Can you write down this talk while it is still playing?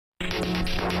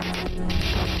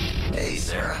Hey,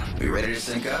 Sarah, we ready to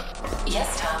sync up?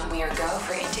 Yes, Tom, we are go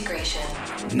for integration.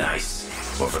 Nice.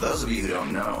 Well, for those of you who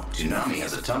don't know, Toonami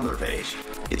has a Tumblr page.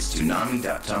 It's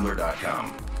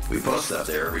toonami.tumblr.com. We post up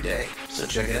there every day, so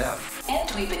check it out. And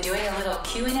we've been doing a little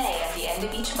Q&A at the end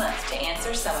of each month to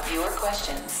answer some of your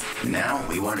questions. Now,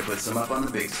 we wanted to put some up on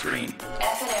the big screen.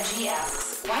 FNOG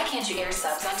asks, why can't you air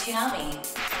subs on Toonami?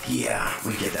 Yeah,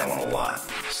 we get that one a lot.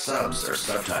 Subs are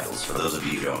subtitles for those of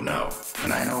you who don't know.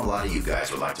 And I know a lot of you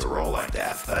guys would like to roll like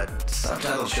that, but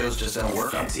subtitle shows just don't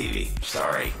work on TV.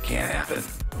 Sorry, can't happen.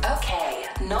 Okay,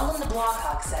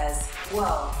 Nolanthebloghog says,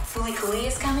 whoa, Fooly Cooley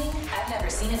is coming? I've never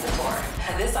seen it before.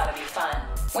 This ought to be fun.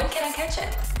 When can I catch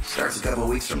it? Starts a couple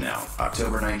weeks from now,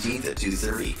 October 19th at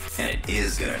 2:30, and it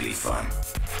is gonna be fun.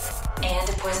 And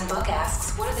apoisonedbook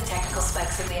asks, what are the technical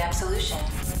specs of the absolution?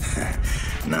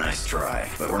 Nice try,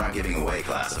 but we're not giving away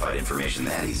classified information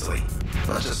that easily.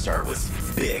 Let's just start with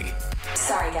big.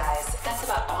 Sorry guys, that's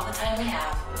about all the time we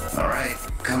have. Alright,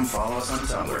 come follow us on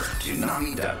Tumblr,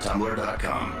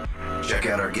 toonami.tumblr.com. Check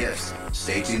out our gifts,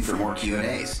 stay tuned for more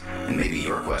Q&As, and maybe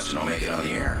your question will make it on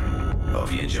the air.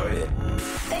 Hope you enjoyed it.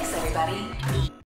 Thanks everybody.